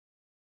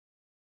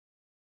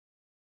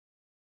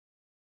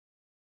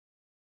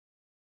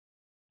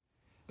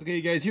Okay,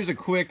 you guys, here's a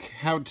quick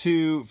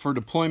how-to for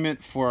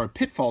deployment for our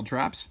pitfall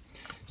traps.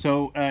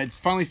 So it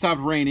finally stopped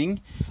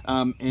raining,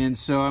 and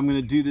so I'm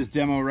going to do this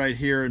demo right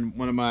here in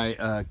one of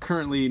my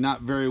currently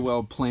not very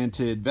well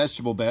planted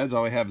vegetable beds.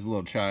 All I have is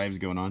little chives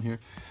going on here.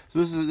 So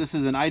this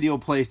is an ideal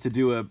place to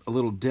do a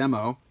little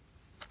demo.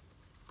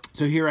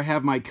 So here I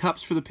have my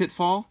cups for the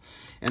pitfall,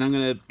 and I'm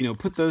going to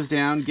put those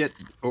down,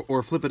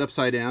 or flip it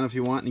upside down if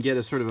you want, and get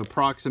a sort of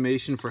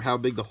approximation for how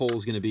big the hole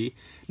is going to be.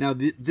 Now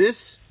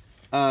this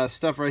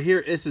stuff right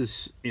here, this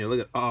is,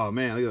 look at, oh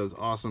man, look at those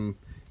awesome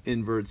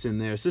inverts in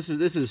there. So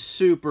this is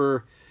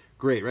super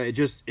great, right?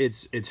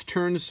 It's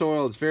turned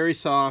soil, it's very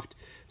soft,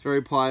 it's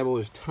very pliable.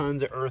 There's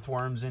tons of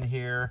earthworms in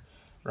here,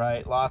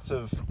 right? Lots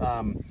of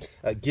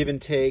give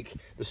and take.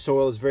 The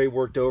soil is very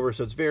worked over,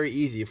 so it's very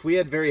easy. If we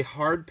had very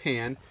hard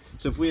pan,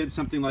 so if we had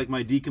something like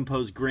my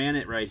decomposed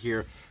granite right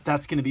here,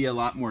 that's going to be a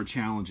lot more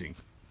challenging.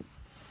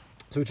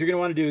 So what you're going to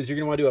want to do is you're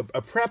going to want to do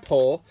a prep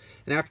hole,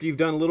 and after you've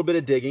done a little bit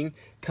of digging,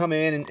 come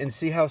in and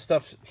see how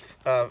stuff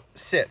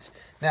sits.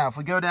 Now, if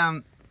we go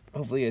down,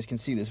 hopefully you guys can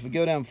see this, if we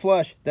go down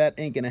flush, that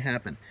ain't going to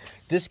happen.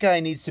 This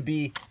guy needs to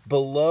be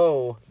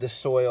below the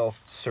soil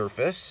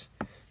surface,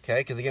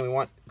 okay? Because again, we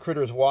want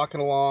critters walking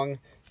along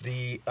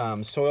the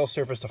soil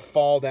surface to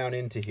fall down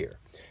into here,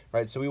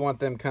 right? So we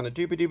want them kind of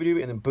doopy-doopy-doopy,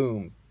 and then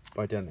boom,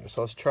 right down there.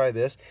 So let's try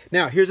this.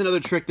 Now, here's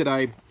another trick that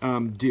I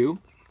do.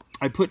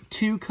 I put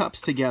 2 cups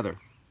together.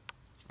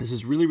 This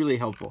is really, really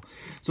helpful.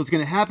 So what's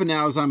going to happen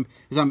now is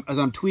as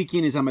I'm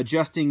tweaking, as I'm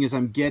adjusting, as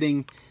I'm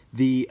getting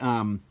the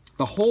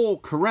hole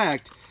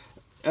correct,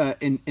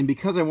 and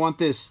because I want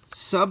this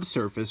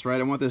subsurface, right?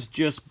 I want this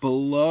just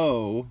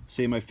below,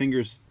 say my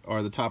fingers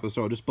are the top of the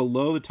soil, just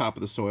below the top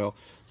of the soil,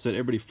 so that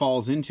everybody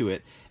falls into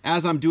it.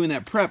 As I'm doing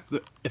that prep,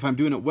 if I'm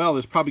doing it well,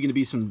 there's probably going to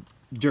be some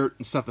dirt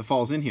and stuff that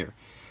falls in here.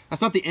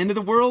 That's not the end of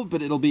the world,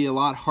 but it'll be a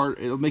lot hard.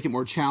 It'll make it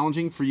more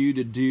challenging for you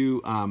to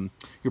do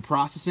your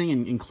processing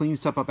and clean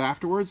stuff up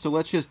afterwards. So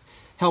let's just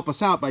help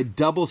us out by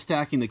double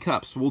stacking the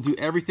cups. So we'll do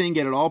everything,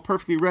 get it all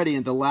perfectly ready, and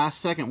at the last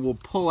second we'll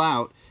pull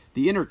out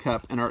the inner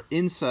cup, and our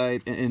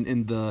inside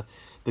and the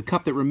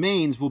cup that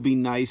remains will be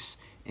nice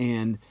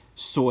and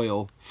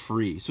soil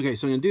free. So okay,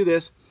 so I'm gonna do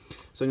this.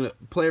 So I'm going to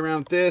play around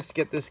with this,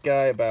 get this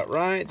guy about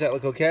right. Does that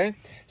look okay?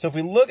 So if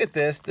we look at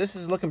this, this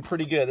is looking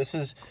pretty good. This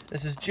is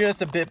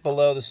just a bit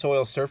below the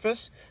soil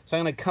surface. So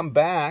I'm going to come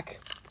back,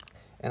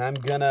 and I'm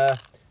going to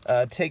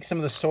take some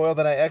of the soil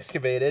that I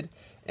excavated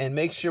and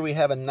make sure we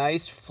have a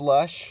nice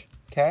flush,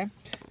 okay?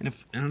 And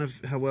I don't know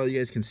how well you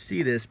guys can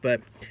see this,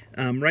 but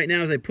right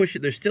now as I push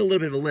it, there's still a little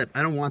bit of a lip.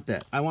 I don't want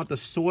that. I want the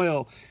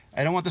soil,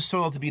 I don't want the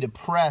soil to be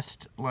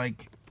depressed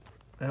like,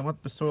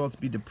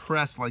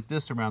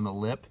 this around the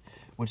lip,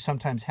 which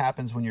sometimes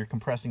happens when you're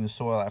compressing the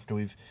soil after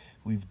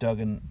we've dug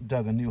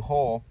a new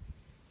hole.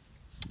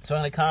 So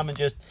I'm gonna come and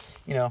just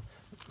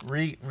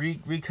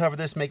recover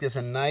this, make this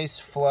a nice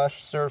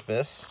flush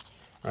surface,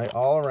 right,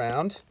 all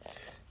around,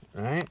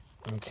 right?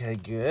 Okay,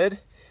 good.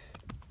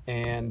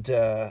 And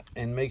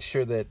make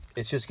sure that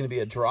it's just gonna be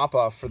a drop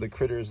off for the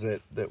critters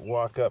that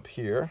walk up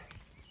here.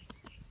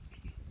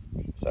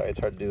 Sorry, it's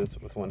hard to do this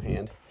with one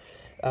hand.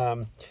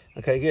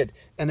 Okay, good.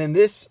 And then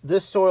this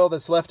soil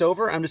that's left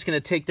over, I'm just going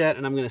to take that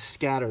and I'm going to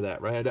scatter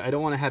that, right? I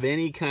don't want to have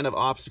any kind of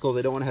obstacles.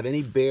 I don't want to have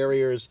any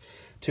barriers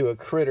to a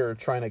critter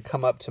trying to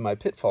come up to my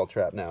pitfall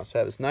trap now. So I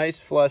have this nice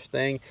flush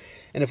thing.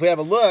 And if we have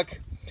a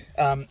look,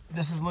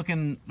 this is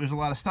looking, there's a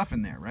lot of stuff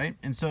in there, right?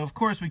 And so of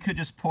course we could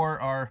just pour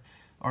our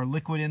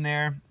liquid in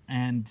there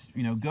and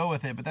go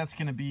with it, but that's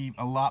going to be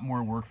a lot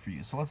more work for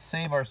you. So let's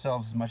save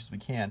ourselves as much as we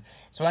can.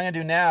 So what I'm going to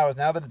do now is,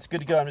 now that it's good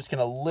to go, I'm just going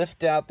to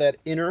lift out that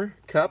inner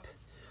cup.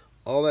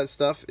 All that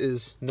stuff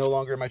is no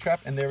longer in my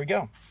trap, and there we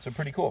go. So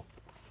pretty cool.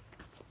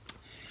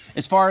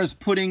 As far as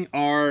putting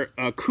our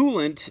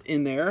coolant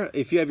in there,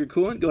 if you have your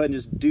coolant, go ahead and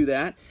just do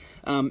that.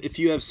 If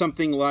you have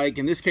something like,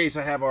 in this case,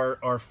 I have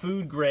our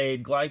food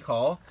grade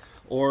glycol,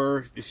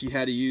 or if you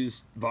had to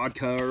use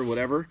vodka or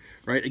whatever,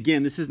 right?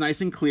 Again, this is nice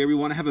and clear. We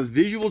want to have a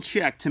visual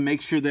check to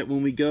make sure that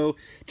when we go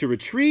to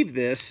retrieve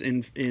this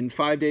in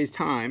 5 days'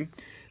 time,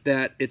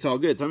 that it's all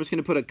good. So I'm just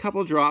going to put a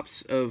couple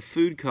drops of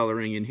food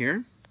coloring in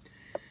here.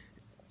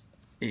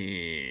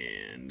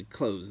 And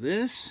close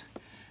this,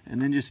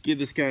 and then just give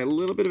this guy a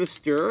little bit of a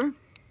stir.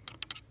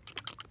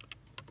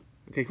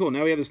 Okay, cool.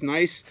 Now we have this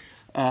nice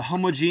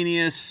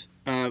homogeneous,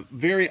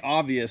 very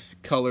obvious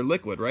color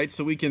liquid, right?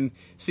 So we can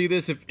see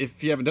this.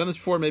 If you haven't done this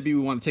before, maybe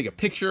we want to take a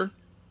picture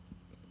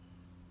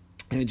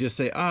and just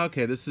say, oh,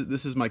 okay, this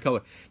is my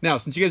color. Now,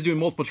 since you guys are doing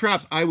multiple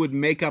traps, I would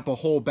make up a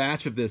whole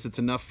batch of this. It's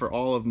enough for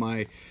all of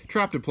my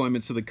trap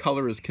deployments, so the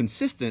color is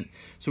consistent.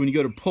 So when you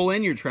go to pull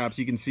in your traps,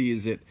 you can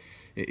see,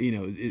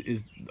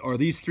 are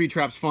these 3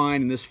 traps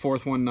fine and this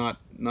 4th one not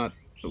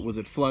was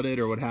it flooded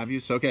or what have you?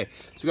 So okay,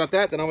 so we got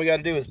that. Then all we got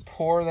to do is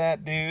pour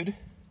that dude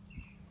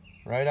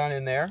right on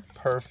in there.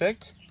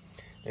 Perfect.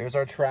 There's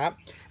our trap.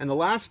 And the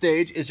last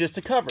stage is just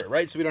to cover it,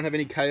 right? So we don't have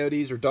any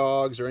coyotes or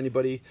dogs or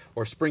anybody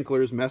or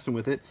sprinklers messing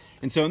with it.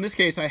 And so in this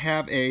case, I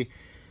have a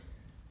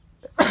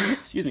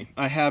excuse me,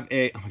 I have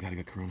a, oh my god, I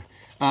got corona.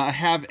 I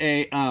have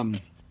a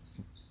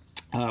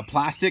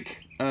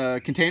plastic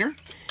container.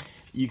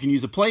 You can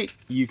use a plate,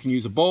 you can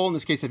use a bowl. In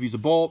this case, I've used a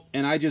bowl,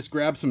 and I just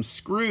grabbed some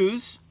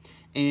screws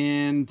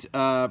and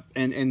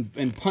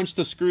punched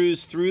the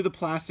screws through the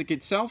plastic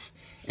itself,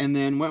 and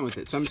then went with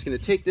it. So I'm just going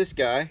to take this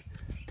guy,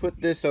 put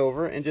this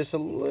over, and just a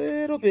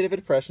little bit of a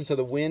depression so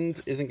the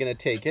wind isn't going to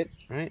take it.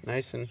 Right,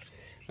 nice and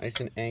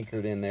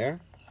anchored in there,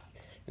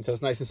 and so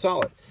it's nice and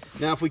solid.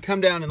 Now, if we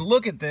come down and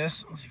look at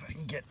this, let's see if I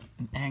can get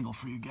an angle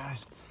for you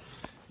guys.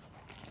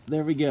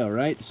 There we go.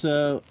 Right,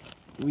 so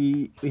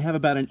we have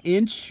about an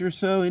inch or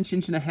so, inch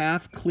and a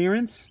half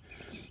clearance,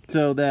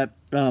 so that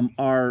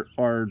our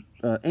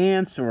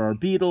ants or our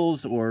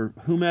beetles or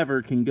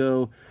whomever can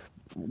go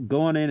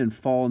on in and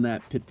fall in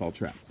that pitfall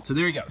trap. So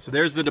there you go. So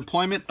there's the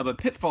deployment of a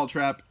pitfall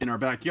trap in our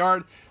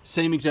backyard.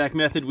 Same exact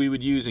method we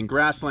would use in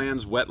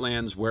grasslands,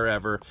 wetlands,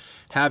 wherever.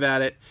 Have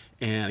at it,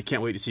 and I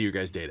can't wait to see your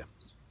guys' data.